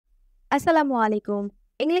আসসালামু আলাইকুম।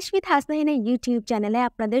 English with হাসনাহিনের YouTube চ্যানেলে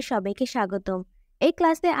আপনাদের সবাইকে স্বাগতম। এই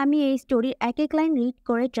ক্লাসে আমি এই স্টোরির এক লাইন রিড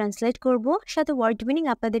করে ট্রান্সলেট করব, সাথে ওয়ার্ড মিনিং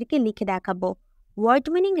আপনাদেরকে লিখে দেখাবো। ওয়ার্ড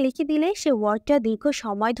মিনিং লিখে দিলে সে ওয়ার্ডটা দীর্ঘ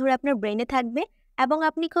সময় ধরে আপনার ব্রেনে থাকবে এবং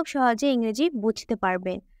আপনি খুব সহজে ইংরেজি বুঝতে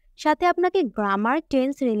পারবেন। সাথে আপনাকে গ্রামার,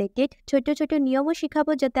 টেন্স রিলেটেড ছোট ছোট নিয়মও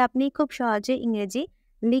শেখাবো, যাতে আপনি খুব সহজে ইংরেজি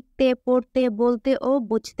লিখতে, পড়তে, বলতে ও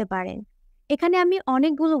বুঝতে পারেন। এখানে আমি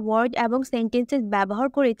অনেকগুলো ওয়ার্ড এবং সেন্টেন্সেস ব্যবহার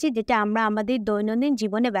করেছি, যেটা আমরা আমাদের দৈনন্দিন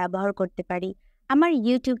জীবনে ব্যবহার করতে পারি। আমার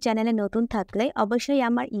ইউটিউব চ্যানেলে নতুন থাকলে অবশ্যই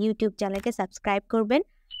আমার ইউটিউব চ্যানেলকে সাবস্ক্রাইব করবেন,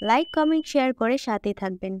 লাইক, কমেন্ট, শেয়ার করে সাথেই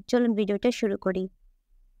থাকবেন। চলুন ভিডিওটা শুরু করি।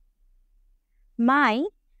 মাই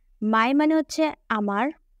মাই মানে হচ্ছে আমার,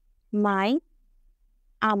 মাই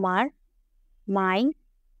আমার, মাই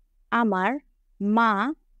আমার, মা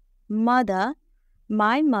মাদার,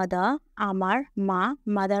 মাই মাদার আমার মা,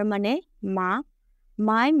 মাদার মানে মা,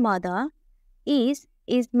 মাই মাদার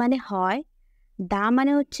ইজ মানে হয়, দা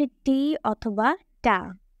মানে হচ্ছে টি অথবা টা,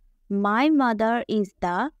 মাই মাদার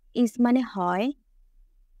ইজ মানে হয়,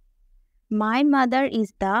 my mother is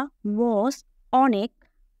the most অনেক,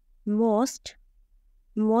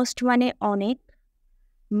 মোস্ট মানে অনেক,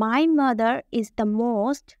 my mother is the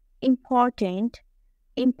most important,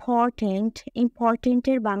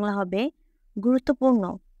 ইম্পর্টেন্টের Bangla হবে গুরুত্বপূর্ণ,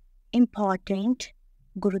 ইম্পর্টেন্ট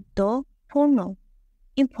গুরুত্বপূর্ণ,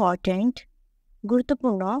 ইম্পর্টেন্ট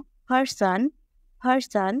গুরুত্বপূর্ণ,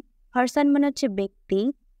 পারসন মানে হচ্ছে ব্যক্তি,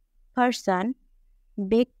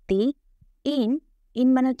 ব্যক্তি, ইন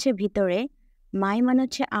মানে হচ্ছে ভিতরে, মাই মানে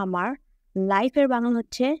হচ্ছে আমার, লাইফের বাংলা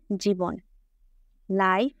হচ্ছে জীবন,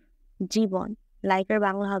 জীবন, লাইফের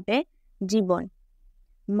বাংলা হবে জীবন।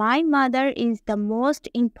 My mother is the most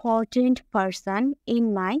important person in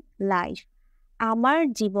my life. আমার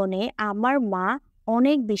জীবনে আমার মা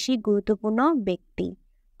অনেক বেশি গুরুত্বপূর্ণ ব্যক্তি।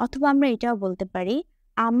 অথবা আমরা এটাও বলতে পারি,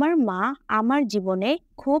 আমার মা আমার জীবনে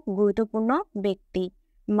খুব গুরুত্বপূর্ণ ব্যক্তি।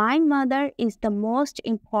 My mother is the most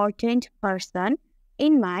important person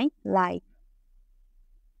in my life.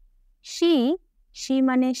 She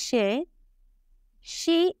মানে সে,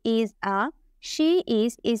 শি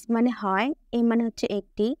ইজ মানে হয়, এই মানে হচ্ছে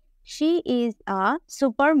একটি, she is a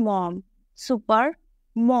super mom,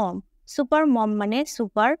 super মম মানে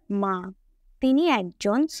সুপার মা। তিনি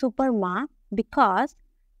একজন সুপার মা,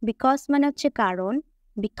 বিকজ মানে হচ্ছে কারণ,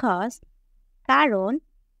 কারণ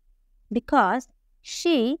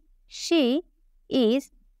শি ইজ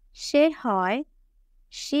সে হয়,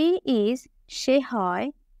 সে হয়,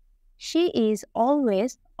 শি ইজ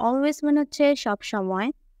অলওয়েজ মানে হচ্ছে সবসময়,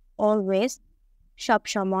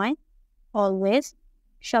 সবসময়,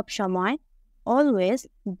 always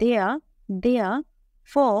there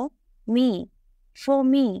for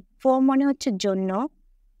me, for মানে হচ্ছে জন্য,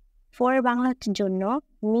 ফর বাংলা হচ্ছে জন্য,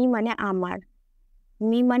 মি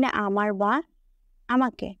মানে আমার বা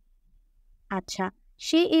আমাকে। আচ্ছা,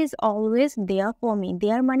 she is always there for me,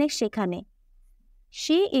 দেয়ার মানে সেখানে,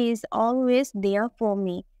 she is always there for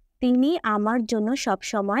me, তিনি আমার জন্য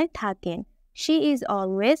সবসময় থাকেন, she is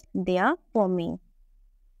always there for me.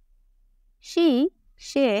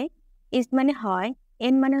 Say, is মানে হয়,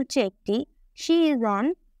 এন মানে হচ্ছে একটি, শি ইজ অন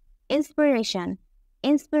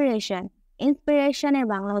ইন্সপিরেশনের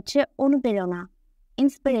বাংলা হচ্ছে অনুপ্রেরণা,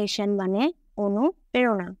 ইন্সপিরেশন মানে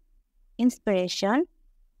অনুপ্রেরণা,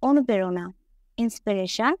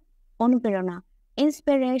 অনুপ্রেরণা,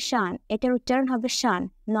 এটার উচ্চারণ হবে শান,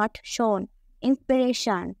 নট শোন,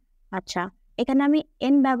 ইন্সপিরেশন। আচ্ছা, এখানে আমি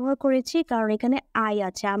এন ব্যবহার করেছি কারণ এখানে আই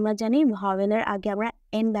আছে। আমরা জানি ভাওয়েলের আগে আমরা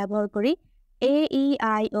এন ব্যবহার করি, এ ই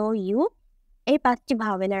আই ও ইউ, এই 5টি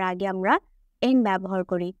ভাওয়েলের আগে আমরা এন ব্যবহার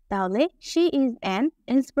করি। তাহলে she is an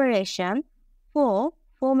inspiration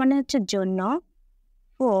for মানে হচ্ছে জন্য,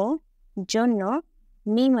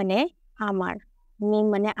 মি মানে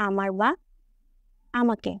আমার বা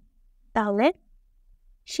আমাকে। তাহলে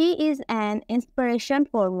she is an inspiration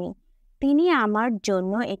for me, তিনি আমার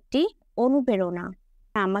জন্য একটি অনুপ্রেরণা।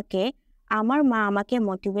 আমার মা আমাকে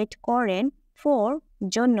মোটিভেট করেন, ফর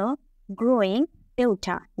জন্য, গ্রোয়িং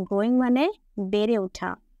মানে বেড়ে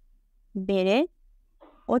ওঠা,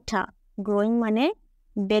 গ্রোয়িং মানে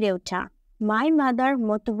বেড়ে ওঠা। My mother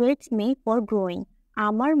motivates me for growing,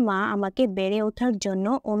 আমার মা আমাকে বেড়ে ওঠার জন্য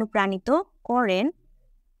অনুপ্রাণিত করেন।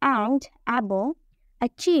 অ্যান্ড এবং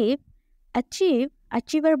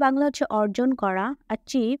অ্যাচিভের বাংলা হচ্ছে অর্জন করা,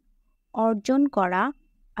 অর্জন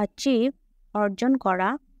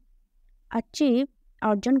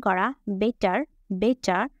করা।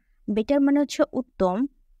 বেটার মানে হচ্ছে উত্তম,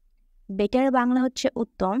 বেটার বাংলা হচ্ছে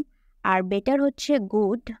উত্তম, আর বেটার হচ্ছে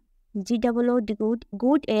গুড,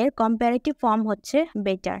 গুড এর কম্পারেটিভ ফর্ম হচ্ছে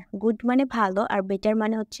বেটার। গুড মানে ভালো আর বেটার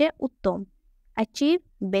মানে হচ্ছে উত্তম। অ্যাচিভ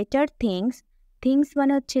বেটার থিংস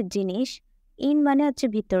মানে হচ্ছে জিনিস, ইন মানে হচ্ছে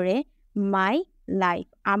ভিতরে, মাই লাইফ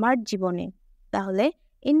আমার জীবনে। তাহলে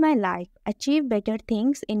in my life, achieve better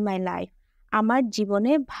things in my life আমার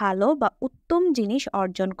জীবনে ভালো বা উত্তম জিনিস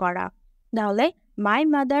অর্জন করা। তাহলে my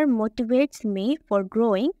mother motivates me for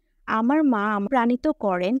growing, আমার মা প্রাণিত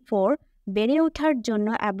করেন ফর বেড়ে ওঠার জন্য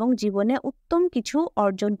এবং জীবনে উত্তম কিছু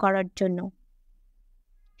অর্জন করার জন্য।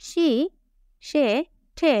 সে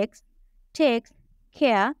টেক্স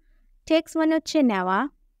কেয়ার, টেক্স মানে হচ্ছে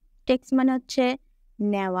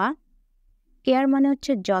নেওয়া, কেয়ার মানে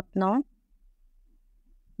হচ্ছে যত্ন।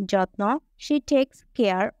 She text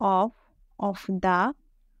care of the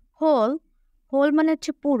whole মানে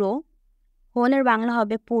হচ্ছে পুরো, হোলের বাংলা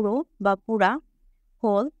হবে পুরো বা পুরা,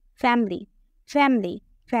 হোল।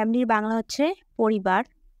 ফ্যামিলির বাংলা হচ্ছে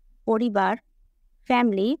পরিবার,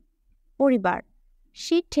 ফ্যামিলি পরিবার।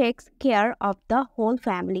 She text care of the whole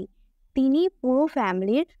family, তিনি পুরো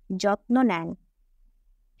ফ্যামিলির যত্ন নেন।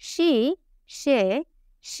 শি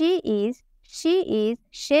ইজ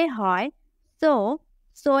সে হয়,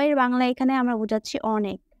 সো এর বাংলা এখানে আমরা বোঝাচ্ছি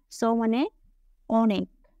অনেক, সো মানে অনেক।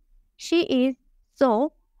 She is so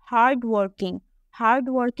hard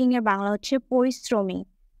working এর বাংলা হচ্ছে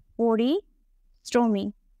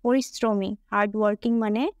পরিশ্রমী, হার্ড ওয়ার্কিং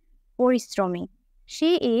মানে পরিশ্রমী। She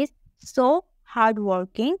is so hard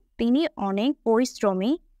working, তিনি অনেক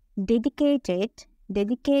পরিশ্রমী।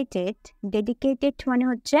 ডেডিকেটেড মানে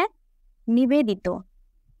হচ্ছে নিবেদিত,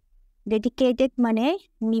 ডেডিকেটেড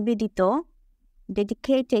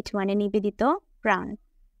মানে নিবেদিত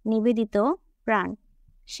প্রাণ।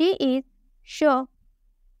 She is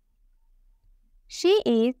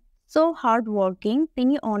so hard working,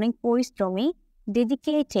 তিনি অনেক পরিশ্রমী,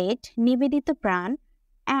 ডেডিকেটেড নিবেদিত প্রাণ,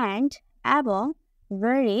 অ্যান্ড এবং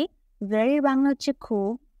ভেরির বাংলা হচ্ছে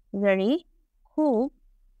খুব,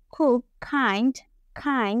 খুব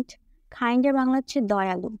কাইন্ডের বাংলা হচ্ছে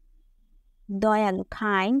দয়ালু,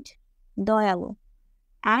 দয়ালু।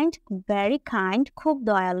 অ্যান্ড ভেরি কাইন্ড খুব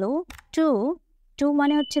দয়ালু। টু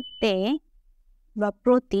মানে হচ্ছে তে বা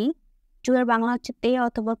প্রতি, টু এর বাংলা হচ্ছে তে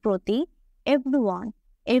অথবা প্রতি। এভরিওয়ান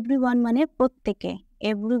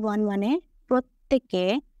মানে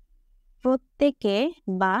প্রত্যেকে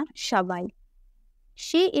বা সবাই।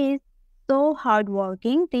 She is so hard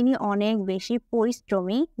working, তিনি অনেক বেশি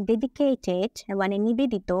পরিশ্রমী, ডেডিকেটেড মানে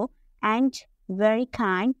নিবেদিত, and very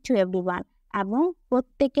kind to everyone এবং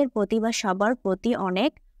প্রত্যেকের প্রতি বা সবার প্রতি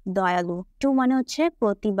অনেক দয়ালু। টু মানে হচ্ছে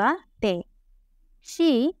প্রতি বা তে।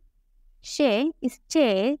 সে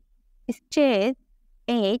স্টেজ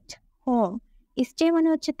এট হোম, স্টে মানে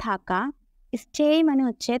হচ্ছে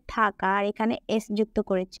থাকা, আর এখানে এস যুক্ত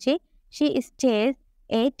করেছি। শি স্টেজ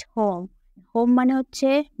এট হোম মানে হচ্ছে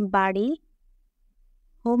বাড়ি,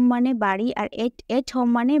 আর এট হোম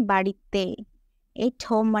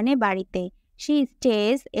মানে বাড়িতে। শি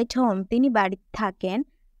স্টেজ এট হোম, তিনি বাড়িতে থাকেন।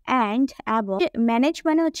 অ্যান্ড এবং ম্যানেজ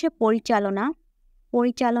মানে হচ্ছে পরিচালনা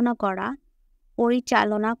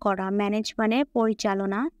করা, ম্যানেজ মানে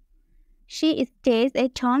পরিচালনা। শি স্টেজ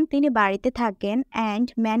এট হোম, তিনি বাড়িতে থাকেন। অ্যান্ড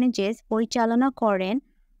ম্যানেজেস পরিচালনা করেন।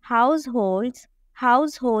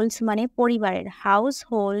 হাউসহোল্ডস মানে পরিবারের,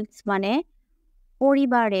 হাউসহোল্ডস মানে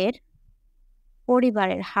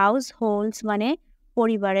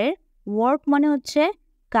পরিবারের। ওয়ার্ক মানে হচ্ছে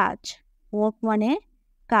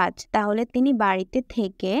কাজ, তাহলে তিনি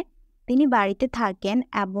বাড়িতে থাকেন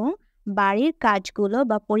এবং বাড়ির কাজগুলো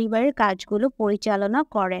বা পরিবারের কাজগুলো পরিচালনা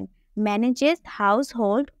করেন। Manages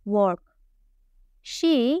household work.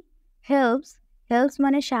 She helps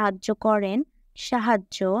মানে সাহায্য করেন,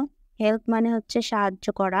 হেল্প মানে হচ্ছে সাহায্য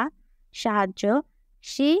করা,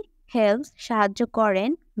 শি হেল্পস সাহায্য করেন।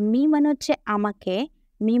 মি মানে হচ্ছে আমাকে,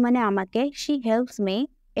 শি হেল্পস মি।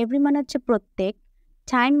 এভরি মানে হচ্ছে প্রত্যেক।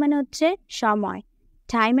 টাইম মানে হচ্ছে সময়,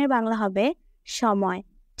 টাইমের বাংলা হবে সময়।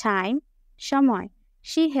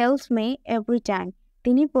 She helps me every time,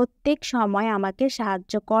 তিনি প্রত্যেক সময় আমাকে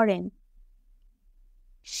সাহায্য করেন।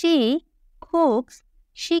 শি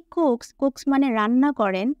কুকস মানে রান্না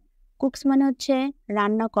করেন, মানে হচ্ছে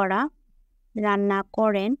রান্না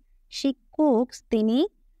করেন। শি কুকস,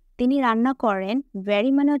 তিনি রান্না করেন।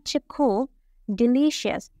 ভেরি মানে হচ্ছে খুব,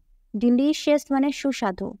 ডিলিশিয়াস মানে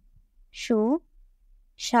সুস্বাদু,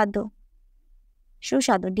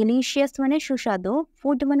 ডিলিশিয়াস মানে সুস্বাদু।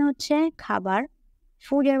 ফুড মানে হচ্ছে খাবার,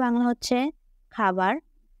 ফুডের বাংলা হচ্ছে খাবার।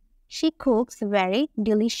 She cooks very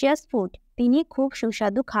delicious food, তিনি খুব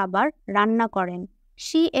সুস্বাদু খাবার রান্না করেন।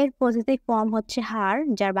 শি এর পজিটিভ ফর্ম হচ্ছে হার,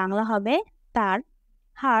 যার বাংলা হবে তার।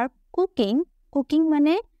 হার কুকিং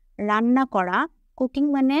মানে রান্না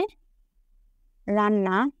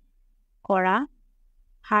করা,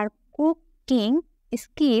 হার কুকিং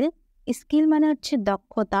স্কিল স্কিল মানে হচ্ছে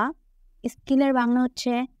দক্ষতা, স্কিলের বাংলা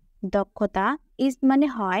হচ্ছে দক্ষতা। ইজ মানে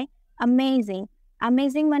হয় অ্যামেজিং,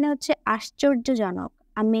 অ্যামেজিং মানে হচ্ছে আশ্চর্যজনক,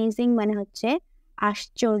 অ্যামেজিং মানে হচ্ছে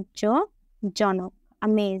আশ্চর্যজনক,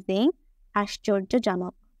 অ্যামেজিং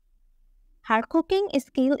আশ্চর্যজনক। হার কুকিং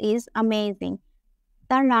স্কিল ইজ অ্যামেজিং,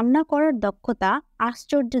 তার রান্না করার দক্ষতা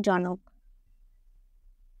আশ্চর্যজনক।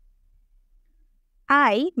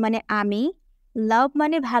 আই মানে আমি, লাভ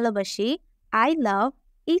মানে ভালোবাসি, আই লাভ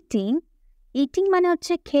ইটিং, ইটিং মানে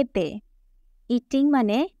হচ্ছে খেতে, ইটিং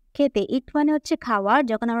মানে খেতে, ইট মানে হচ্ছে খাওয়া,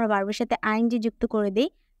 যখন আমরা ভার্বের সাথে আইএনজি যুক্ত করে দিই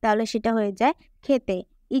তাহলে সেটা হয়ে যায় খেতে,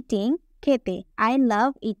 ইটিং খেতে। আই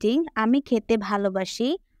লাভ ইটিং, আমি খেতে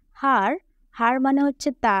ভালোবাসি। হার, হার মানে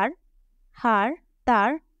হচ্ছে তার, হার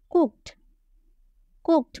তার। কুকড,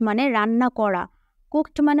 কুকড মানে রান্না করা,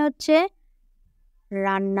 কুকড মানে হচ্ছে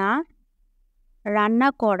রান্না,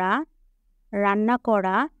 রান্না করা, রান্না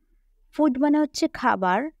করা। ফুড মানে হচ্ছে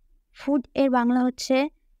খাবার, ফুড এর বাংলা হচ্ছে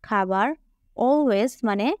খাবার। অলওয়েজ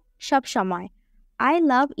মানে সব সময়। আই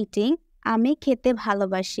লাভ ইটিং, আমি খেতে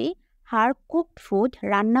ভালোবাসি। হার কুকড ফুড,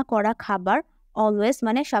 রান্না করা খাবার। অলওয়েজ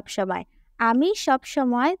মানে সবসময়, আমি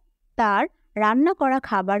সবসময় তার রান্না করা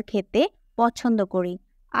খাবার খেতে পছন্দ করি।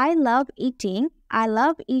 I love eating, I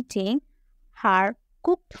love eating her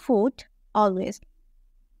cooked food always.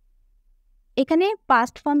 এখানে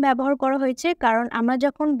পাস্ট ফর্ম ব্যবহার করা হয়েছে কারণ আমরা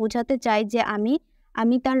যখন বোঝাতে চাই যে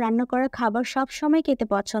আমি তার রান্না করা খাবার সব সময় খেতে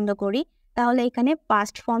পছন্দ করি, তাহলে এখানে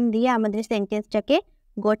পাস্ট ফর্ম দিয়ে আমাদের সেন্টেন্সটাকে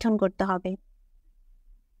গঠন করতে হবে।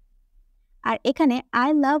 আর এখানে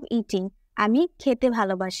আই লাভ ইটিং, আমি খেতে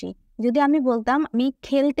ভালোবাসি। যদি আমি বলতাম আমি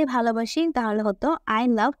খেলতে ভালোবাসি তাহলে হতো আই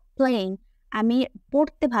লাভ প্লেইং, আমি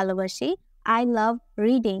পড়তে ভালোবাসি, আই লাভ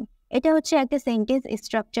রিডিং। এটা হচ্ছে একটা সেন্টেন্স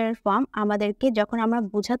স্ট্রাকচারের ফর্ম। আমাদেরকে যখন আমরা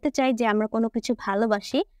বোঝাতে চাই যে আমরা কোনো কিছু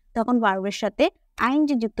ভালোবাসি তখন ভার্বের সাথে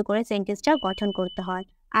আইএনজি যুক্ত করে সেন্টেন্সটা গঠন করতে হয়।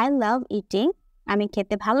 আই লাভ ইটিং, আমি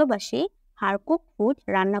খেতে ভালোবাসি। হার কুক ফুড,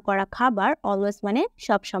 রান্না করা খাবার। অলওয়েজ মানে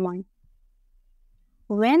সব সময়।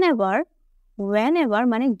 whenever, whenever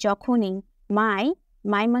মানে যখনই। মাই,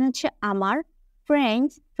 মাই মানে হচ্ছে আমার।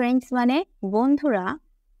 ফ্রেন্ডস, ফ্রেন্ডস মানে বন্ধুরা,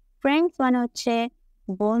 ফ্রেন্ডস মানে হচ্ছে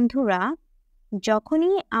বন্ধুরা,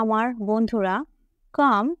 যখনই আমার বন্ধুরা।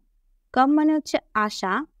 কম, কম মানে হচ্ছে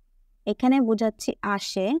আসা, এখানে বোঝাচ্ছি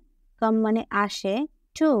আসে, কম মানে আসে।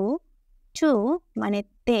 টু, টু মানে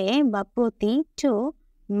তে বা প্রতি। To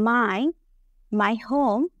my, my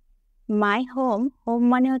home, my home, home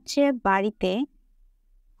মানে হচ্ছে বাড়িতে,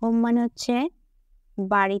 হোম মানে হচ্ছে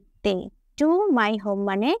বাড়িতে। টু মাই হোম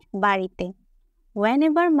মানে বাড়িতে।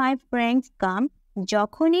 whenever my friends come,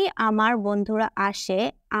 যখনই আমার বন্ধুরা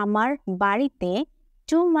আসে আমার বাড়িতে।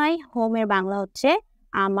 টু মাই হোম এর বাংলা হচ্ছে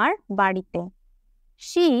আমার বাড়িতে।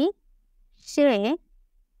 she, সে,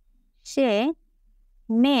 সে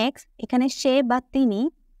মেক্স, এখানে সে বা তিনি।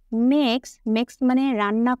 মেক্স, মেক্স মানে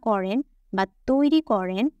রান্না করেন বা তৈরি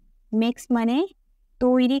করেন, মেক্স মানে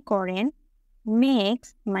তৈরি করেন,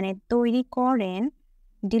 মেক্স মানে তৈরি করেন।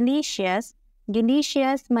 ডিলিশিয়াস,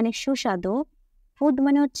 ডিলিশিয়াস মানে সুস্বাদু। ফুড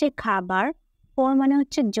মানে হচ্ছে খাবার, ফর মানে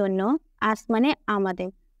হচ্ছে জন্য, আস মানে আমাদের।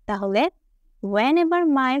 তাহলে whenever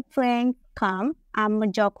my friends come,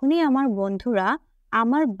 যখনই আমার বন্ধুরা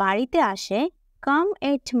আমার বাড়িতে আসে। come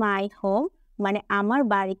at my home মানে আমার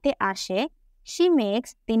বাড়িতে আসে। she makes,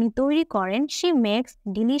 তিনি তৈরি করেন। she makes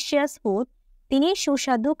delicious food, তিনি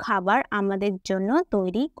সুস্বাদু খাবার আমাদের জন্য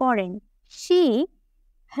তৈরি করেন। she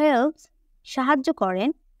helps, সাহায্য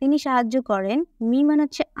করেন, তিনি সাহায্য করেন। মি মানে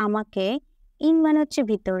হচ্ছে আমাকে। ইন মানে হচ্ছে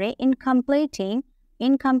ভিতরে। ইনকমপ্লিটিং,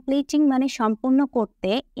 ইনকমপ্লিটিং মানে সম্পূর্ণ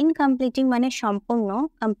করতে। ইনকমপ্লিটিং মানে সম্পূর্ণ,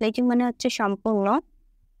 কমপ্লিটিং মানে হচ্ছে সম্পূর্ণ,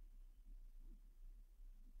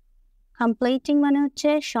 কমপ্লিটিং মানে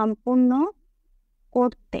হচ্ছে সম্পূর্ণ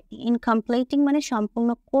করতে। ইনকমপ্লিটিং মানে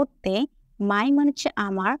সম্পূর্ণ করতে। মাই মানে হচ্ছে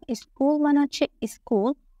আমার। স্কুল মানে হচ্ছে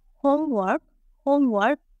স্কুল। হোমওয়ার্ক,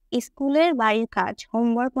 হোমওয়ার্ক স্কুলের বাড়ির কাজ।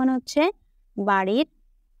 হোমওয়ার্ক মানে হচ্ছে বাড়ির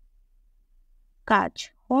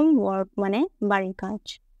কাজ, হোমওয়ার্ক মানে বাড়ির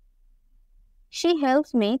কাজ। she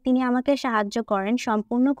helps me, তিনি আমাকে সাহায্য করেন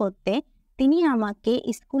সম্পূর্ণ করতে। তিনি আমাকে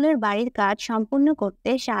স্কুলের বাড়ির কাজ সম্পূর্ণ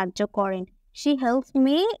করতে সাহায্য করেন। she helps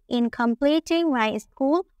me in completing my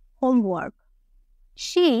school homework.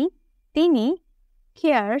 she, তিনি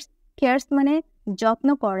cares, cares মানে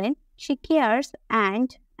যত্ন করেন। she cares and,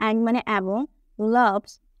 and মানে এবং।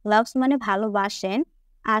 loves, loves মানে ভালোবাসেন।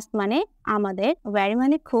 us মানে আমাদের। very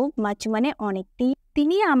মানে খুব। much মানে অনেক।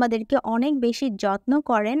 তিনি আমাদেরকে অনেক বেশি যত্ন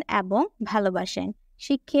করেন এবং ভালোবাসেন।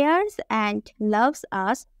 she cares and loves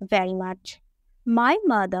us very much. my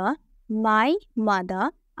mother, my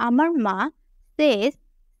mother আমার মা। says,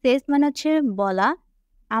 says মানে হচ্ছে বলা,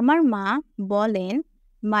 আমার মা বলেন।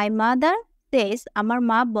 my mother says আমার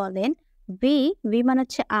মা বলেন we মানে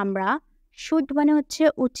হচ্ছে আমরা, should মানে হচ্ছে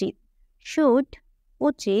উচিত, should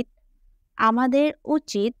উচিত, আমাদের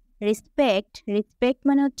উচিত, respect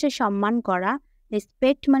মানে হচ্ছে সম্মান করা,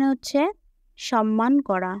 respect মানে হচ্ছে সম্মান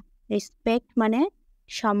করা, respect মানে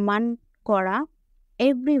সম্মান করা,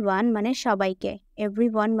 everyone মানে সবাইকে,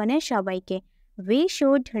 everyone মানে সবাইকে, we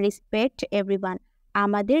should respect everyone,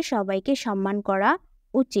 আমাদের সবাইকে সম্মান করা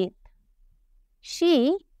উচিত। she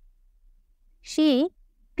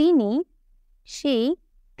তিনি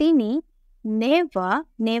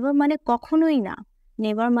never মানে কখনোই না,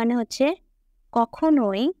 never মানে হচ্ছে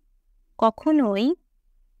কখনোই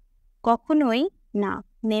না,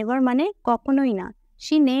 never মানে কখনোই না,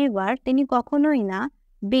 she never তিনি কখনোই না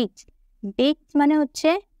beats মানে হচ্ছে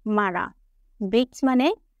মারা, beats মানে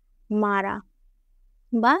মারা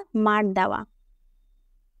বা মার দেওয়া,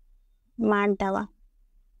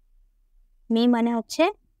 me মানে হচ্ছে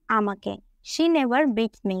আমাকে, she never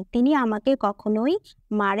beats me তিনি আমাকে কখনোই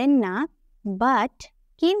মারেন না, but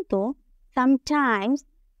কিন্তু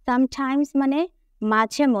sometimes মানে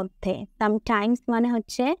মাঝে মধ্যে, sometimes মানে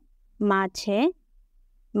হচ্ছে মাঝে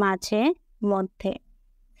মধ্যে,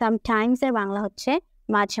 sometimes এর বাংলা হচ্ছে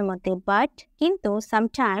মাঝে মধ্যে, but কিন্তু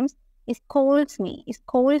sometimes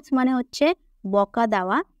scolds মানে হচ্ছে বকা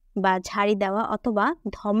দেওয়া বা ঝাড়ি দেওয়া অথবা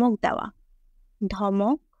ধমক দেওয়া,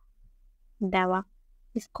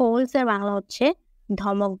 scolds এর বাংলা হচ্ছে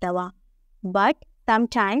ধমক দেওয়া, but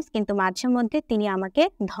sometimes কিন্তু মাঝে মধ্যে তিনি আমাকে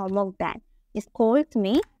ধমক দেন, scolds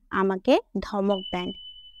me আমাকে ধমক দেন।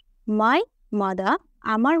 my mother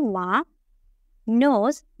আমার মা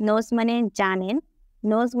knows মানে জানেন,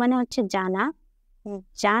 knows মানে হচ্ছে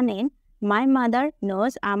জানেন, my mother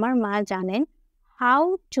knows আমার মা জানেন how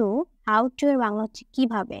to এর বাংলা হচ্ছে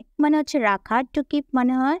কিভাবে, মানে হচ্ছে রাখা, to keep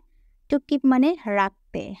মানে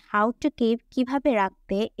রাখতে, how to keep কিভাবে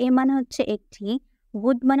রাখতে, এ মানে হচ্ছে একটি,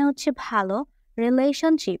 good মানে হচ্ছে ভালো,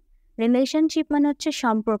 relationship মানে হচ্ছে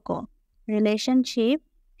সম্পর্ক,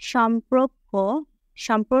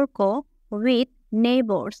 সম্পর্ক with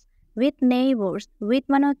neighbors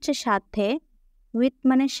মানে হচ্ছে সাথে,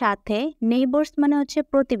 মানে সাথে, neighbors মানে হচ্ছে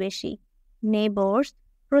প্রতিবেশী,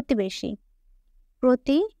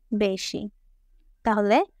 প্রতিবেশী।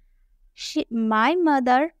 তাহলে my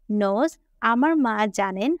mother knows আমার মা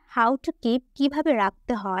জানেন how to keep কিভাবে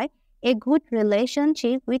রাখতে হয় a good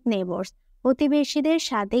relationship with neighbors প্রতিবেশীদের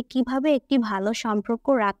সাথে কিভাবে একটি ভালো সম্পর্ক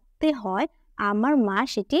রাখতে হয় আমার মা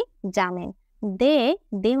সেটি জানেন।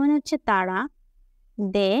 they মানে হচ্ছে তারা,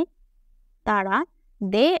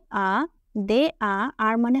 they are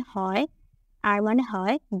আর মানে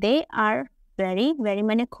হয়, they are very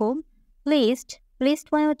মানে খুব, pleased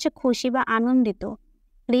মানে হচ্ছে খুশি বা আনন্দিত,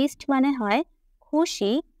 pleased মানে হয়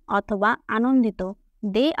খুশি অথবা আনন্দিত,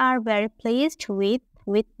 they are very pleased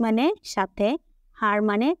with মানে সাথে, her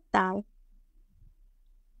মানে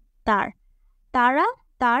তারা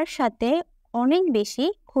তার সাথে অনেক বেশি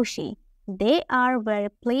খুশি, they are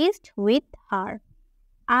very pleased with her।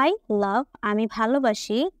 I love আমি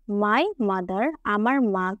ভালোবাসি my mother আমার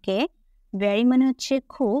মাকে, very মানে হচ্ছে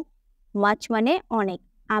খুব, much মানে অনেক,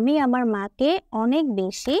 আমি আমার মাকে অনেক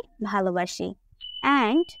বেশি ভালোবাসি।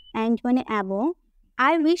 and মানে এবং,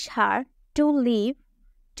 I wish her to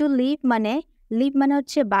live মানে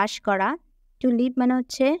হচ্ছে বাস করা, to live মানে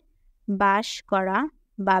হচ্ছে বাস করা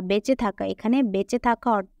বা বেঁচে থাকা, এখানে বেঁচে থাকা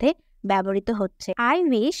অর্থে ব্যবহৃত হচ্ছে। I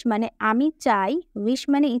wish মানে আমি চাই, wish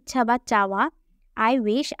মানে ইচ্ছা বা চাওয়া, I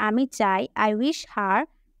wish আমি চাই, I wish her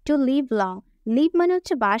to live long live মানে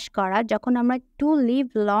হচ্ছে বাস করা, যখন আমরা to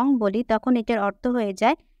live long বলি তখন এটার অর্থ হয়ে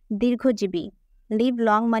যায় দীর্ঘজীবী, live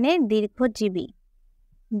long মানে দীর্ঘজীবী,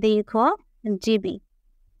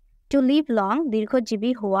 to live long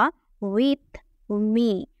দীর্ঘজীবী হওয়া, with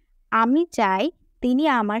me আমি চাই তিনি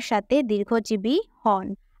আমার সাথে দীর্ঘজীবী হন।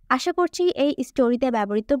 আশা করছি এই স্টোরিতে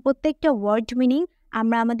ব্যবহৃত প্রত্যেকটা ওয়ার্ড মিনিং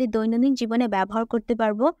আমরা আমাদের দৈনন্দিন জীবনে ব্যবহার করতে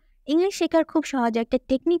পারবো। ইংলিশ শেখার খুব সহজ একটা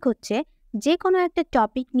টেকনিক হচ্ছে যে কোনো একটা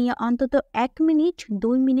টপিক নিয়ে অন্তত 1 মিনিট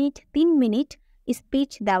 2 মিনিট 3 মিনিট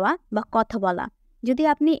স্পিচ দেওয়া বা কথা বলা। যদি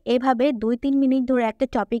আপনি এভাবে 2-3 মিনিট ধরে একটা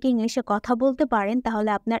টপিকে ইংলিশে কথা বলতে পারেন তাহলে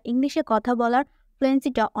আপনার ইংলিশে কথা বলার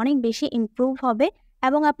ফ্লুয়েন্সিটা অনেক বেশি ইমপ্রুভ হবে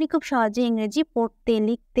এবং আপনি খুব সহজে ইংরেজি পড়তে,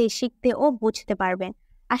 লিখতে, শিখতে ও বুঝতে পারবেন।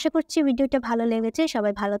 আশা করছি ভিডিওটা ভালো লেগেছে।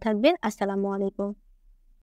 সবাই ভালো থাকবেন। আসসালামু আলাইকুম।